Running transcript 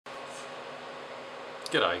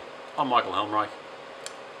G'day, I'm Michael Helmreich.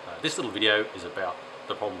 This little video is about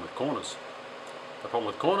the problem with corners. The problem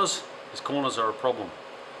with corners is corners are a problem.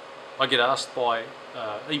 I get asked by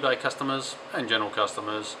eBay customers and general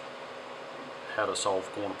customers how to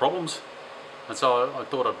solve corner problems, and so I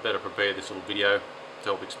thought I'd better prepare this little video to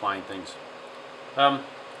help explain things. I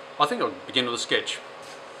think I'll begin with a sketch.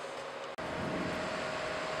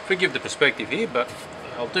 Forgive the perspective here, but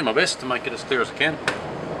I'll do my best to make it as clear as I can.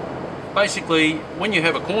 Basically, when you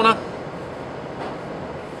have a corner,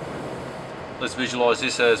 let's visualize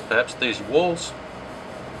this as perhaps these are walls,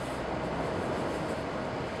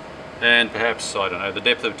 and perhaps, I don't know, the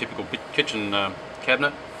depth of a typical kitchen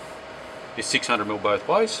cabinet is 600mm both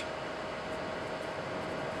ways.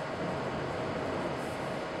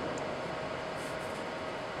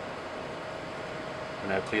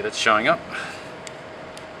 And how clear that's showing up.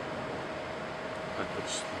 That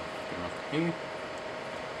looks good enough here.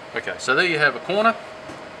 Okay, so there you have a corner.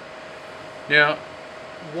 Now,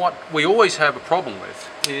 what we always have a problem with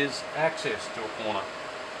is access to a corner.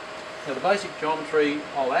 Now, the basic geometry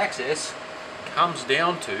of access comes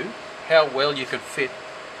down to how well you can fit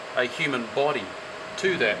a human body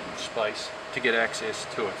to that space to get access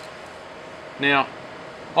to it. Now,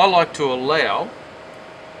 I like to allow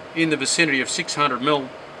in the vicinity of 600mm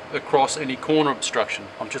across any corner obstruction.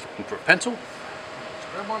 I'm just looking for a pencil.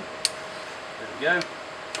 Let's grab one. There we go.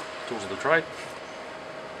 Tools of the trade.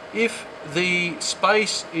 If the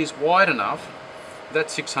space is wide enough,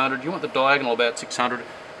 that's 600, you want the diagonal about 600.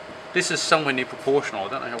 This is somewhere near proportional. I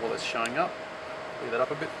don't know how well that's showing up. Clear that up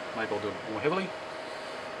a bit. Maybe I'll do it more heavily.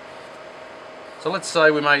 So let's say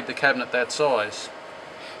we made the cabinet that size.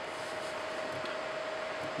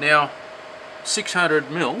 Now,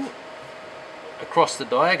 600mm across the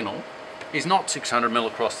diagonal is not 600mm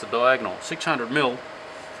across the diagonal. 600mm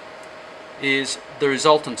is the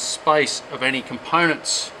resultant space of any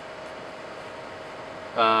components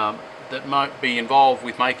that might be involved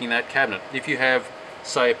with making that cabinet. If you have,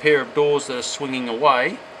 say, a pair of doors that are swinging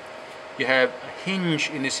away, you have a hinge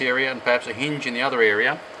in this area and perhaps a hinge in the other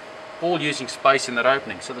area, all using space in that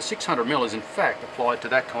opening. So the 600mm is in fact applied to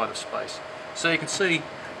that kind of space. So you can see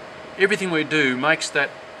everything we do makes that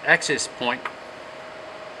access point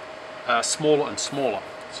smaller and smaller.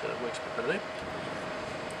 So it works a bit better there.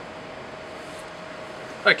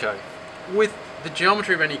 Okay, with the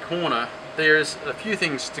geometry of any corner, there's a few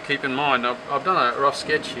things to keep in mind. I've done a rough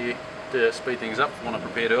sketch here to speed things up from what I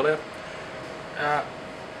prepared earlier.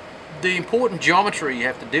 The important geometry you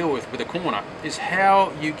have to deal with a corner is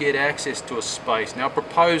how you get access to a space. Now, I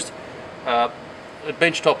proposed a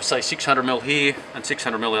bench top, say 600mm here and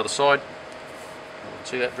 600mm the other side. You can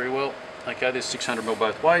see that very well. Okay, there's 600mm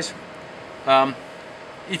both ways.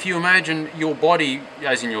 If you imagine your body,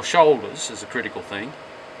 as in your shoulders, as a critical thing,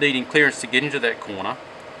 needing clearance to get into that corner,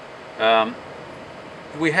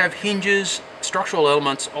 we have hinges, structural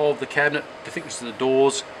elements of the cabinet, the thickness of the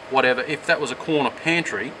doors, whatever. If that was a corner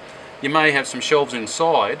pantry, you may have some shelves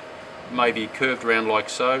inside, maybe curved around like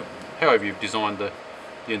so. However you've designed the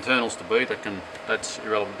internals to be, that's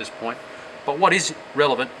irrelevant at this point. But what is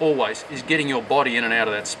relevant always is getting your body in and out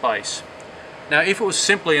of that space. Now, if it was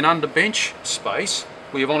simply an underbench space,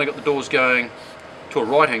 where you've only got the doors going to a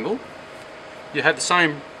right angle, you have the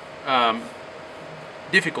same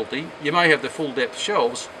difficulty. You may have the full depth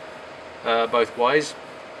shelves both ways,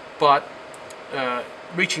 but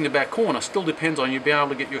reaching the back corner still depends on you being able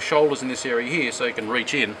to get your shoulders in this area here so you can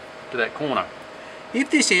reach in to that corner.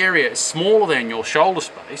 If this area is smaller than your shoulder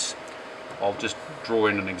space, I'll just draw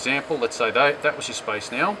in an example. Let's say that was your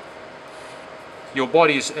space now. Your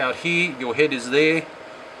body is out here, your head is there.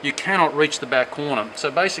 You cannot reach the back corner,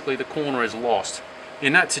 so basically the corner is lost.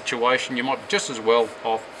 In that situation, you might be just as well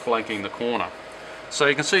off flanking the corner. So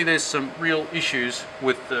you can see there's some real issues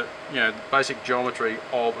with the basic geometry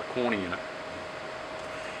of a corner unit.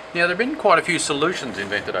 Now, there have been quite a few solutions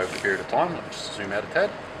invented over the period of time. Let's just zoom out a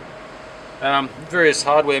tad. Various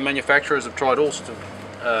hardware manufacturers have tried all sorts of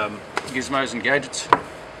gizmos and gadgets.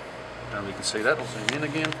 You can see that. I'll zoom in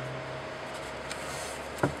again.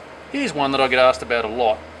 Here's one that I get asked about a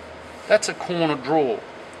lot. That's a corner drawer,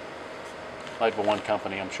 made by one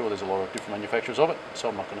company. I'm sure there's a lot of different manufacturers of it, so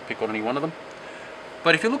I'm not going to pick on any one of them.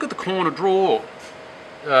 But if you look at the corner drawer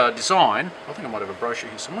design, I think I might have a brochure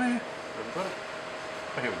here somewhere. Haven't got it.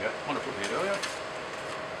 Oh, here we go. One I put here earlier.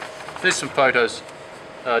 There's some photos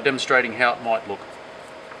demonstrating how it might look.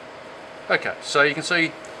 Okay, so you can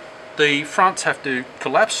see the fronts have to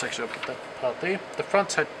collapse. Actually, I'll put that part there. The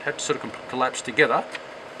fronts have to sort of collapse together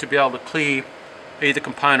to be able to clear either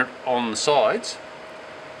component on the sides,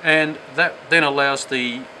 and that then allows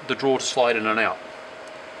the drawer to slide in and out.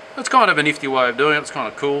 That's kind of a nifty way of doing it. It's kind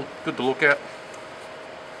of cool, good to look at.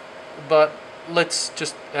 But let's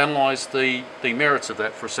just analyse the merits of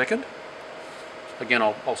that for a second. Again,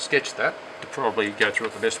 I'll sketch that to probably go through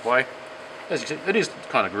it the best way. As you see, it is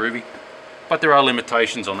kind of groovy, but there are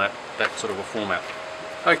limitations on that sort of a format.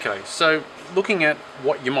 Okay, so looking at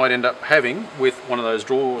what you might end up having with one of those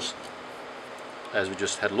drawers, as we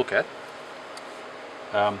just had a look at,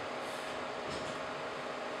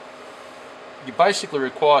 you basically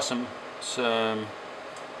require some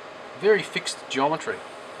very fixed geometry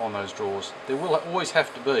on those drawers. There will always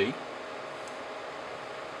have to be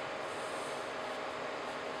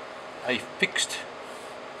a fixed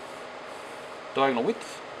diagonal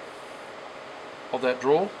width of that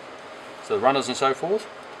drawer, so the runners and so forth.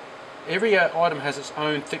 Every item has its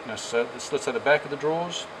own thickness, so let's say the back of the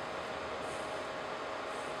drawers,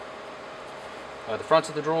 the fronts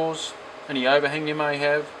of the drawers, any overhang you may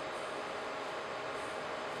have,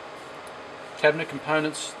 cabinet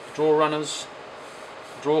components, drawer runners,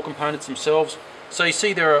 drawer components themselves. So you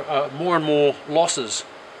see there are more and more losses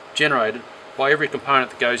generated by every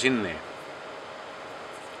component that goes in there.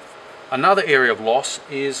 Another area of loss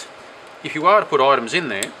is if you are to put items in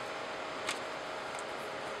there.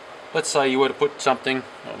 Let's say you were to put something,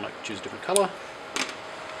 choose a different colour.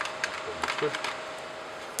 Good.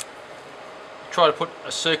 Try to put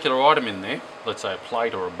a circular item in there, let's say a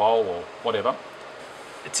plate or a bowl or whatever.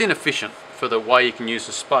 It's inefficient for the way you can use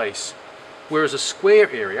the space. Whereas a square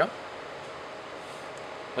area,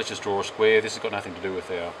 let's just draw a square. This has got nothing to do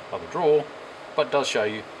with our other drawer, but it does show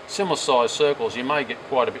you similar sized circles. You may get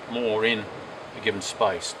quite a bit more in a given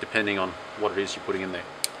space depending on what it is you're putting in there.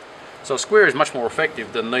 So a square is much more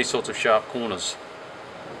effective than these sorts of sharp corners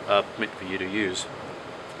are meant for you to use.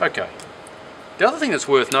 Okay, the other thing that's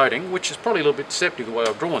worth noting, which is probably a little bit deceptive the way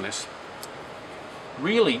I've drawn this,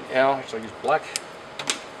 really actually I use black.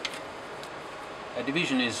 Our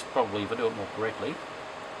division is probably, if I do it more correctly,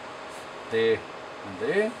 there and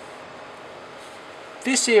there.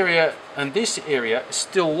 This area and this area is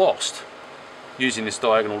still lost using this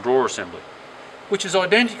diagonal drawer assembly, which is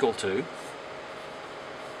identical to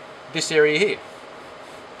this area here.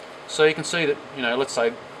 So you can see that, let's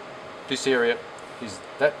say this area is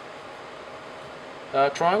that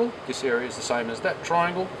triangle, this area is the same as that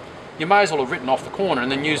triangle. You may as well have written off the corner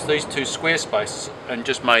and then used these two square spaces and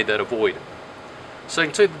just made that a void. So you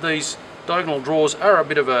can see that these diagonal drawers are a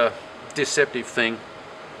bit of a deceptive thing.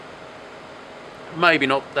 Maybe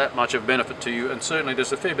not that much of benefit to you, and certainly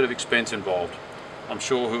there's a fair bit of expense involved. I'm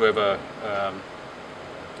sure whoever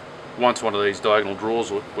wants one of these diagonal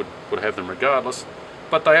drawers would have them regardless,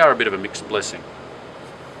 but they are a bit of a mixed blessing.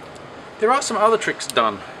 There are some other tricks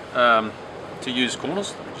done to use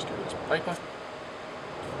corners. Let me just get rid of this paper.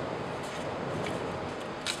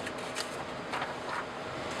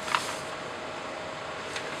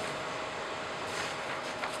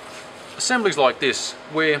 Assemblies like this,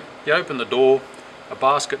 where you open the door, a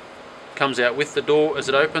basket comes out with the door as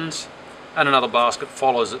it opens, and another basket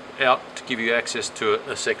follows it out to give you access to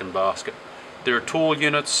a second basket. There are tool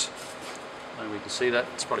units, maybe we can see that,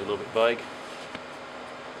 it's probably a little bit vague.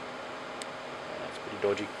 That's pretty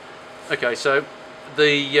dodgy. Okay, so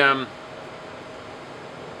the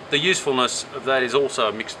usefulness of that is also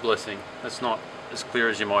a mixed blessing. That's not as clear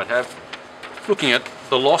as you might have. Looking at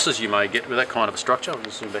the losses you may get with that kind of a structure, I'll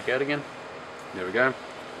just zoom back out again. There we go.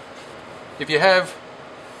 If you have,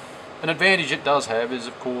 an advantage it does have is,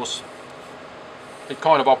 of course, it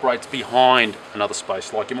kind of operates behind another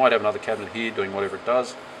space. Like you might have another cabinet here doing whatever it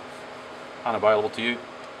does, unavailable to you.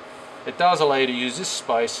 It does allow you to use this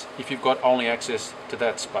space if you've got only access to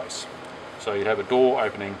that space. So you'd have a door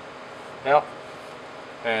opening out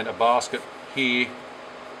and a basket here,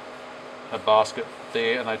 a basket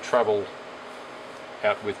there, and they travel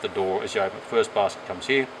out with the door as you open. The first basket comes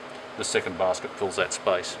here, the second basket fills that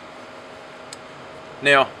space.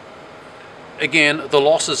 Now, again, the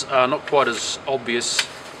losses are not quite as obvious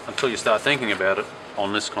until you start thinking about it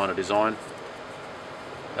on this kind of design,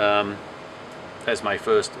 as may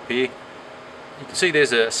first appear. You can see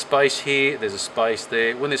there's a space here, there's a space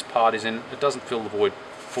there. When this part is in, it doesn't fill the void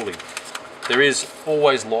fully. There is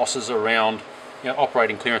always losses around,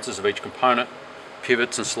 operating clearances of each component,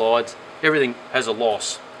 pivots and slides. Everything has a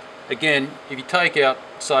loss. Again, if you take out,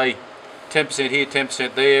 say, 10% here,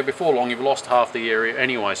 10% there, before long you've lost half the area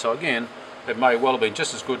anyway. So again, it may well have been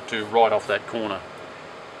just as good to write off that corner.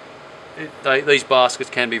 These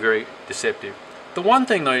baskets can be very deceptive. The one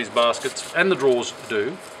thing these baskets and the drawers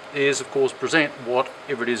do is, of course, present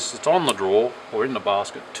whatever it is that's on the drawer or in the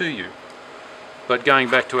basket to you. But going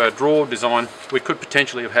back to our drawer design, we could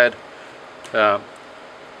potentially have had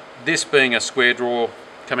this being a square drawer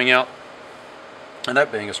coming out, and that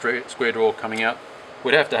being a square drawer coming out,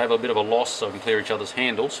 we'd have to have a bit of a loss so we can clear each other's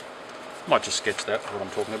handles. Might just sketch that for what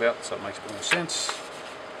I'm talking about so it makes a bit more sense.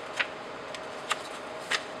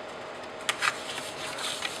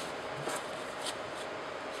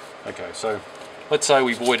 Okay, so let's say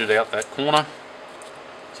we voided out that corner.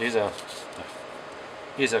 So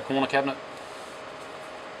here's our corner cabinet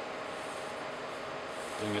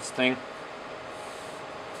doing its thing.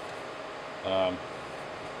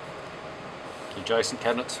 The adjacent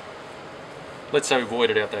cabinets. Let's say we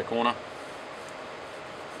voided out that corner.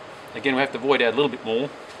 Again, we have to void out a little bit more,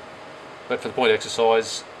 but for the point of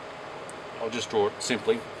exercise, I'll just draw it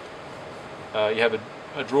simply. You have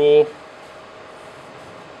a drawer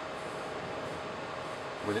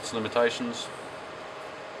with its limitations,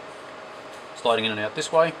 sliding in and out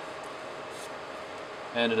this way,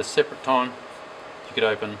 and at a separate time you could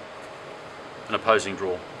open an opposing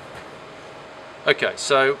drawer. Okay,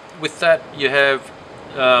 so with that you have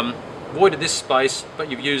voided this space, but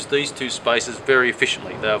you've used these two spaces very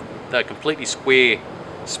efficiently. They're completely square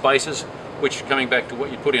spaces, which, coming back to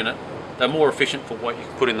what you put in it, they're more efficient for what you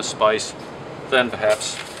put in the space than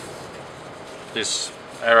perhaps this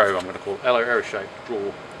arrow, I'm going to call it arrow shaped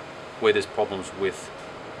drawer, where there's problems with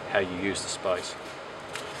how you use the space.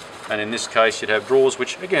 And in this case you'd have drawers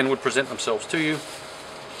which again would present themselves to you,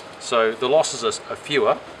 so the losses are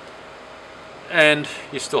fewer and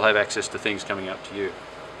you still have access to things coming up to you.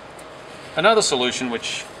 Another solution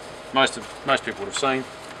which most people would have seen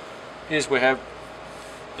is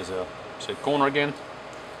there's a said corner again,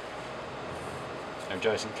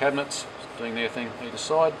 adjacent cabinets doing their thing either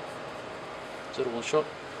side. Is that all in shot?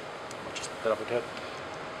 I'll just put that up a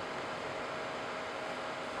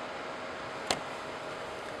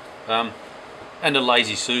tad. And a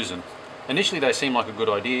lazy Susan. Initially they seem like a good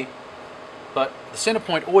idea, but the center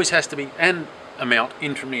point always has to be an amount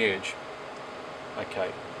in from the edge.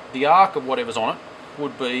 Okay, the arc of whatever's on it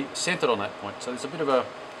would be centered on that point, so there's a bit of a,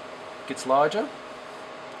 gets larger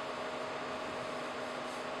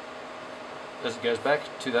as it goes back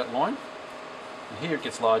to that line, and here it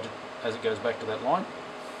gets larger as it goes back to that line,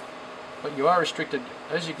 but you are restricted.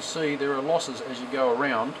 As you can see, there are losses as you go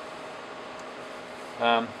around.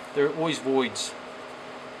 There are always voids.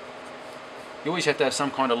 You always have to have some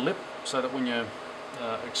kind of lip so that when you're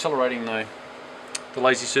accelerating the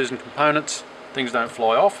lazy Susan components, things don't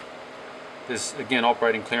fly off. There's again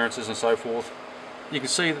operating clearances and so forth. You can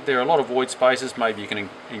see that there are a lot of void spaces. Maybe you can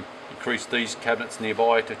increase these cabinets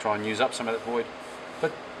nearby to try and use up some of that void,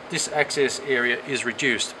 but this access area is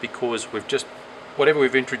reduced because we've just, whatever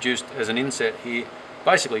we've introduced as an inset here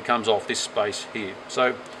basically comes off this space here.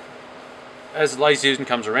 So as the lazy Susan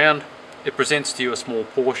comes around, it presents to you a small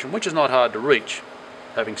portion, which is not hard to reach,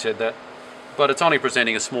 having said that, but it's only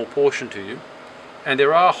presenting a small portion to you. And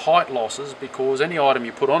there are height losses because any item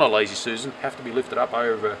you put on a lazy Susan have to be lifted up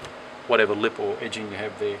over whatever lip or edging you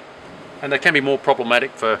have there. And they can be more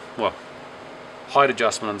problematic for, well, height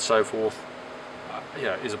adjustment and so forth,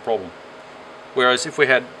 is a problem. Whereas if we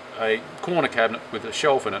had a corner cabinet with a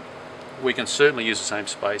shelf in it, we can certainly use the same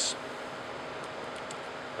space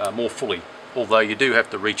more fully, although you do have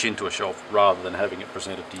to reach into a shelf rather than having it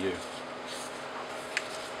presented to you.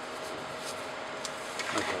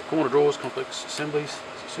 Okay, corner drawers, complex assemblies,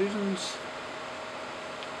 Susans.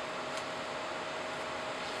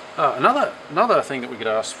 Another thing that we get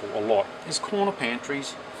asked for a lot is corner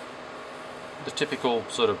pantries. The typical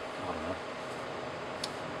sort of, I don't know,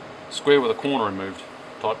 square with a corner removed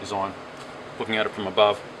type design, looking at it from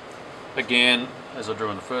above. Again, as I drew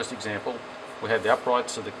in the first example, we have the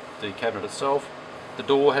uprights of the cabinet itself. The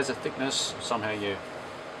door has a thickness. Somehow you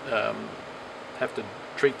have to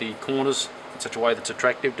treat the corners in such a way that's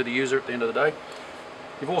attractive to the user at the end of the day.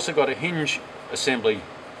 You've also got a hinge assembly,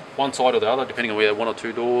 one side or the other, depending on whether one or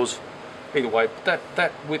two doors. Either way,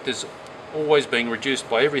 that width is always being reduced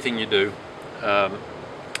by everything you do,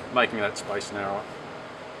 making that space narrower.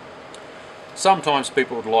 Sometimes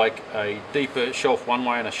people would like a deeper shelf one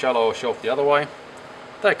way and a shallower shelf the other way.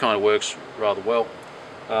 That kind of works rather well.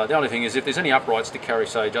 The only thing is, if there's any uprights to carry,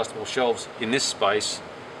 say, adjustable shelves in this space,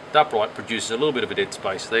 the upright produces a little bit of a dead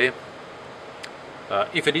space there.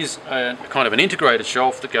 If it is a kind of an integrated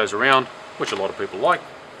shelf that goes around, which a lot of people like,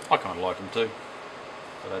 I kind of like them too,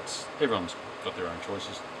 but everyone's got their own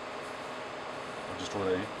choices. I'll just draw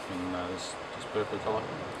that in this purple colour.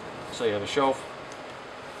 So you have a shelf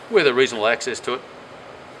with a reasonable access to it,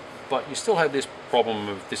 but you still have this problem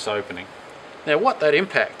of this opening. Now what that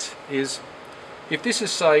impacts is, if this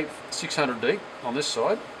is say 600 deep on this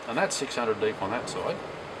side, and that's 600 deep on that side,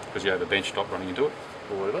 because you have a bench top running into it,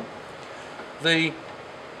 or whatever, the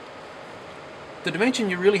The dimension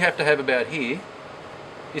you really have to have about here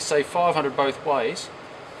is say 500 both ways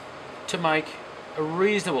to make a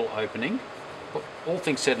reasonable opening, all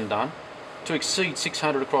things said and done, to exceed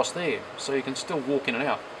 600 across there, so you can still walk in and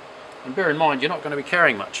out. And bear in mind, you're not going to be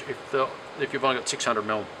carrying much if you've only got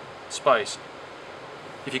 600mm space.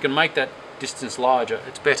 If you can make that distance larger,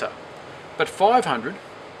 it's better. But 500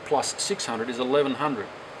 plus 600 is 1100.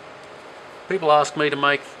 People ask me to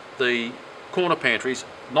make the corner pantries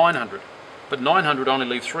 900, but 900 only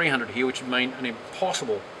leaves 300 here, which would mean an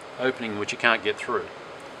impossible opening which you can't get through.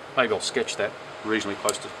 Maybe I'll sketch that reasonably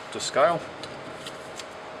close to scale.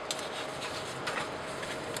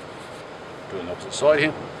 Do it on the opposite side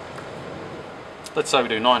here. Let's say we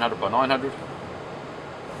do 900 by 900.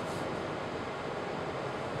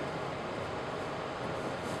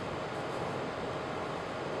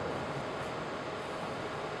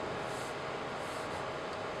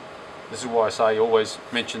 This is why I say always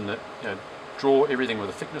mention that, draw everything with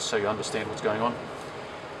a thickness so you understand what's going on.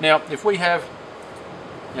 Now, if we have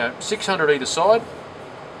 600 either side,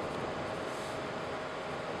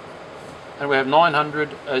 and we have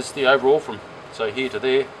 900 as the overall from so here to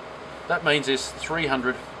there, that means there's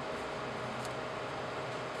 300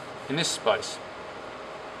 in this space.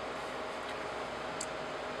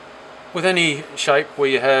 With any shape where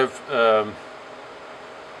you have a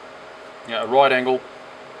right angle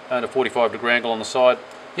and a 45-degree angle on the side,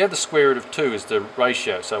 you have the square root of 2 as the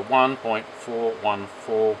ratio, so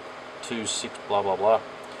 1.41426 blah blah blah.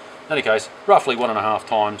 In any case, roughly 1.5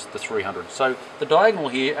 times the 300. So the diagonal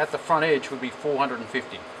here at the front edge would be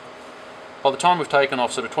 450. By the time we've taken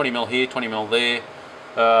off sort of 20mm here, 20mm there,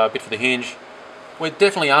 a bit for the hinge, we're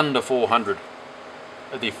definitely under 400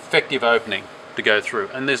 at the effective opening to go through.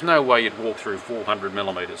 And there's no way you'd walk through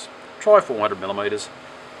 400mm. Try 400mm.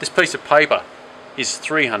 This piece of paper is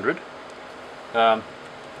 300,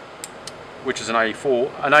 which is an A4.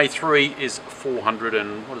 An A3 is 400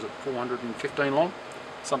 and, 415 long?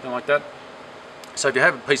 Something like that. So if you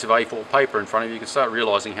have a piece of A4 paper in front of you, you can start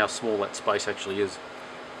realising how small that space actually is.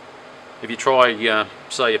 If you try,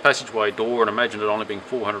 say, a passageway door and imagine it only being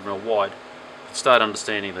 400mm wide, you can start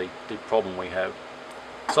understanding the problem we have.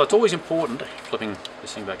 So it's always important, flipping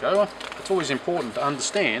this thing back over, it's always important to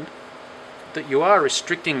understand that you are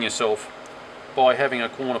restricting yourself by having a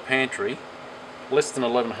corner pantry. Less than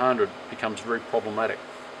 1100 becomes very problematic.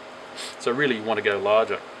 So really you want to go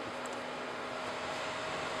larger.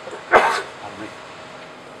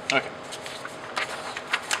 Okay.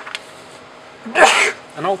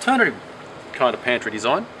 An alternative kind of pantry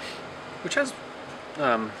design, which has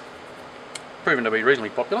proven to be reasonably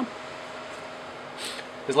popular,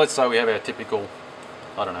 is, let's say we have our typical,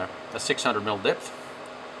 I don't know, a 600mm depth.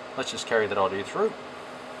 Let's just carry that idea through.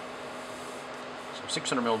 So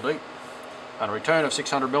 600mm deep and a return of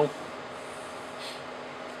 600mm.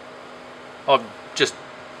 I've just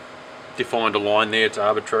defined a line there, it's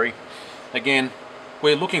arbitrary. Again,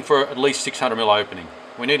 we're looking for at least 600mm opening.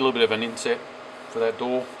 We need a little bit of an inset for that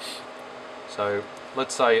door. So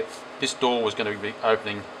let's say this door was going to be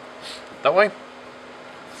opening that way.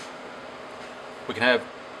 We can have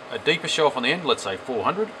a deeper shelf on the end, let's say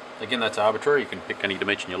 400. Again, that's arbitrary, you can pick any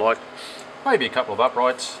dimension you like. Maybe a couple of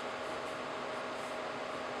uprights.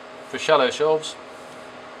 For shallow shelves,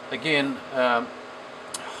 again,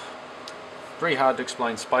 very hard to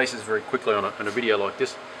explain spaces very quickly on a video like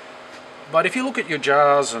this. But if you look at your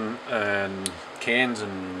jars and cans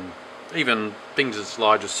and even things as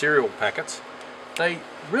large as cereal packets, they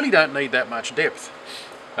really don't need that much depth.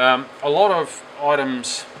 A lot of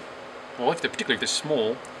items, well, particularly if they're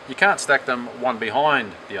small, you can't stack them one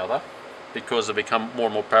behind the other because they become more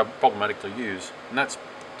and more problematic to use. In that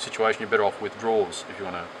situation, you're better off with drawers if you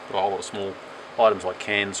want to put a whole lot of small items like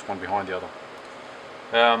cans one behind the other.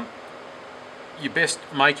 You're best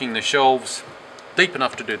making the shelves deep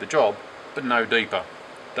enough to do the job, but no deeper.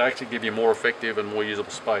 They actually give you more effective and more usable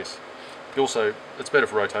space. Also, it's better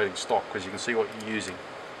for rotating stock because you can see what you're using.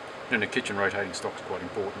 In a kitchen, rotating stock is quite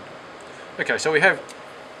important. Okay, so we have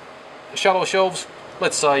shallow shelves,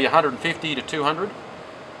 let's say 150 to 200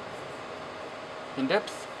 in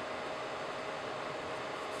depth.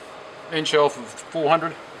 End shelf of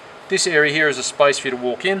 400. This area here is a space for you to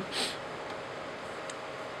walk in.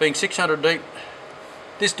 Being 600 deep,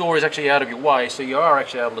 this door is actually out of your way, so you are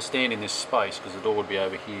actually able to stand in this space because the door would be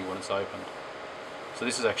over here when it's opened. So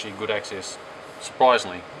this is actually good access,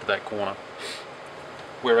 surprisingly, to that corner.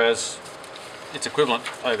 Whereas its equivalent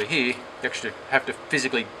over here, you actually have to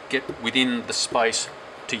physically get within the space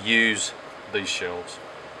to use these shelves.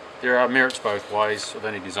 There are merits both ways of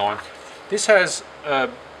any design. This has a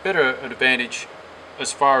better advantage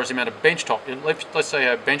as far as the amount of bench top. Let's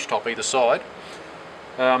say a bench top either side.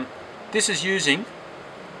 This is using,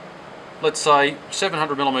 let's say,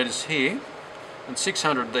 700 millimeters here and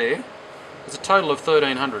 600 there. It's a total of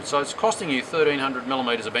 1300, so it's costing you 1300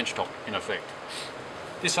 millimeters of bench top in effect.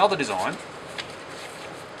 This other design,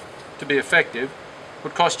 to be effective,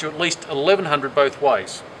 would cost you at least 1100 both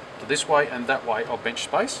ways, to this way and that way of bench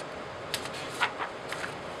space.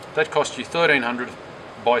 That costs you 1300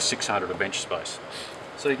 by 600 of bench space.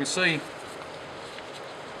 So you can see,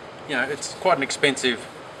 you know, it's quite an expensive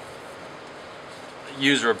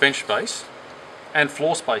user of bench space and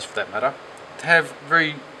floor space for that matter to have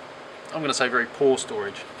very, I'm going to say very poor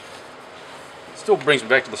storage. It still brings me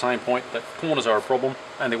back to the same point that corners are a problem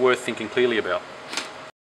and they're worth thinking clearly about.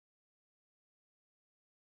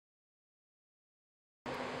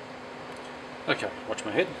 Okay, watch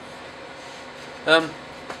my head. I'm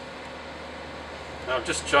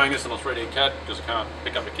just showing this on a 3D CAD because I can't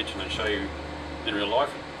pick up a kitchen and show you in real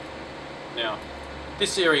life. Now,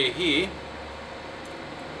 this area here,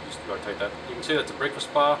 just rotate that, you can see that's a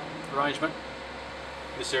breakfast bar arrangement.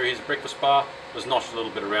 This area is a breakfast bar. There's notched a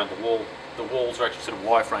little bit around the wall. The walls are actually sort of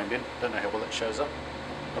wireframed in. Don't know how well that shows up,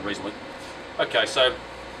 but reasonably. Okay, so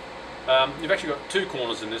you've actually got two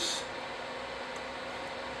corners in this.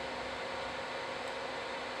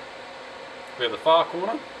 We have the far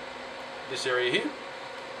corner, this area here.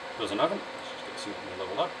 There's an oven. Let's just get this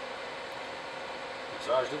leveled up.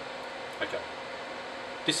 Massaged it. Okay.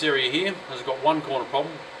 This area here has got one corner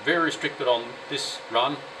problem. Very restricted on this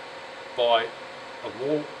run by a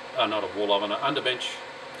wall, not a wall oven, an underbench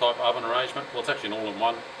type oven arrangement. Well, it's actually an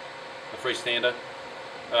all-in-one, a freestander.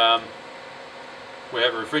 We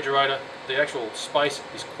have a refrigerator. The actual space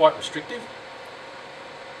is quite restrictive,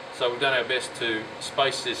 so we've done our best to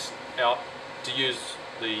space this out to use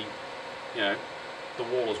the, the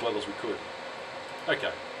wall as well as we could.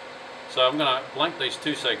 Okay, so I'm going to blank these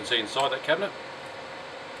two so you can see inside that cabinet.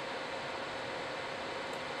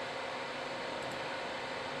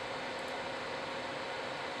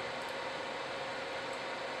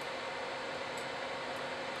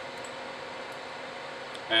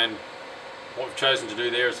 And what we've chosen to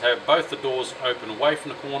do there is have both the doors open away from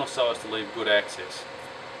the corner so as to leave good access.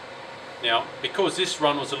 Now, because this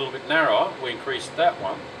run was a little bit narrower, we increased that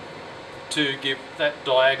one to give that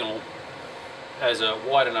diagonal as a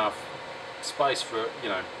wide enough space for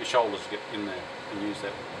your shoulders to get in there and use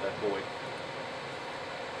that void.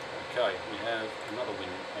 Okay, we have another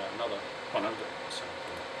window,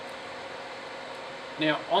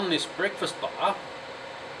 Now, on this breakfast bar,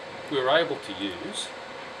 we were able to use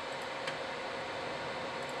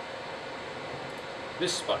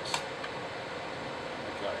this space.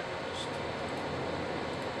 Okay,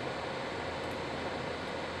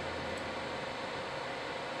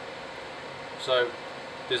 so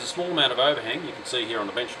there's a small amount of overhang you can see here on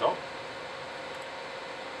the bench top,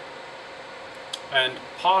 and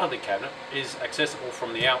part of the cabinet is accessible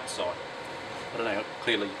from the outside. I don't know how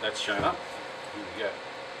clearly that's shown up. Here we go.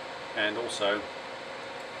 And also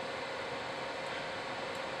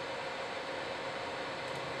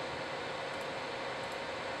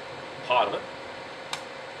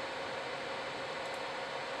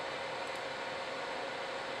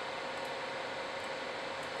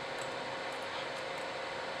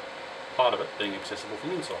part of it being accessible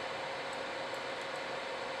from inside.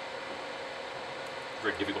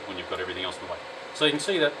 Very difficult when you've got everything else in the way. So you can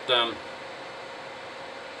see that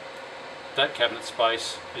that cabinet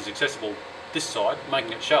space is accessible this side,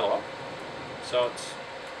 making it shallower, so it's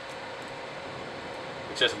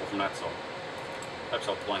accessible from that side. Perhaps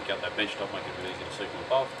I'll blank out that bench top, make it a bit easier to see from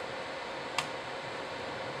above.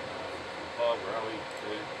 Above, where are we?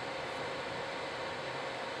 There.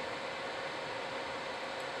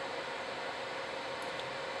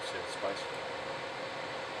 See the space.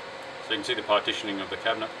 So you can see the partitioning of the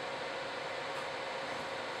cabinet.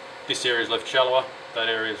 This area is left shallower, that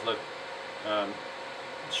area is left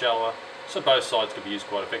shallower, so both sides could be used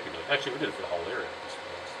quite effectively. Actually, we did it for the whole area.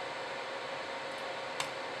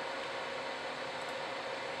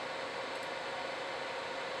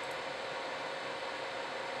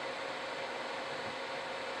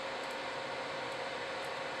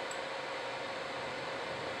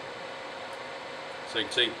 So you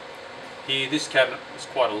can see here, this cabinet is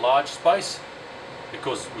quite a large space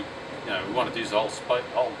because we wanted to use the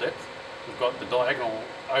whole depth. We've got the diagonal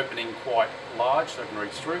opening quite large so it can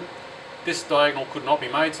reach through. This diagonal could not be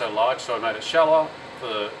made so large, so I made it shallower for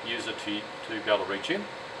the user to be able to reach in,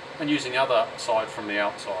 and using the other side from the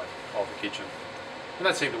outside of the kitchen. And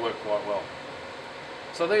that seemed to work quite well.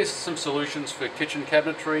 So there's some solutions for kitchen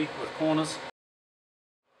cabinetry with corners.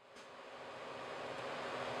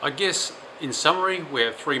 I guess in summary we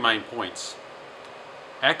have three main points.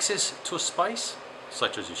 access to a space,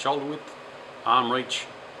 such as your shoulder width, arm reach,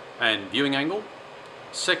 and viewing angle.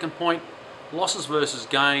 Second point, losses versus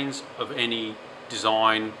gains of any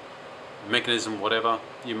design, mechanism, whatever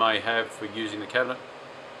you may have for using the cabinet.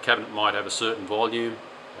 Cabinet might have a certain volume,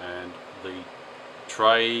 and the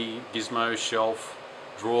tray, gizmo, shelf,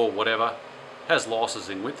 drawer, whatever, has losses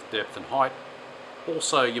in width, depth and height.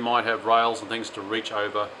 Also, you might have rails and things to reach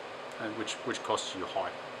over, and which costs you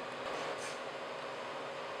height.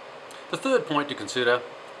 The third point to consider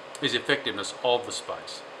is the effectiveness of the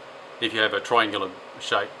space. If you have a triangular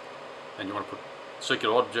shape and you want to put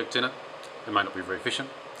circular objects in it, it may not be very efficient.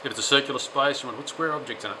 If it's a circular space, you want to put square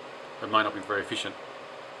objects in it, it may not be very efficient.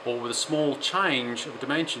 Or with a small change of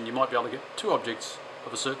dimension, you might be able to get 2 objects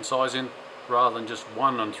of a certain size in, rather than just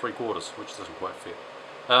 1 3/4, which doesn't quite fit.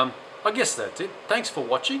 I guess that's it. Thanks for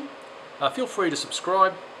watching. Feel free to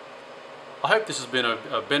subscribe. I hope this has been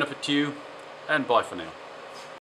a benefit to you, and bye for now.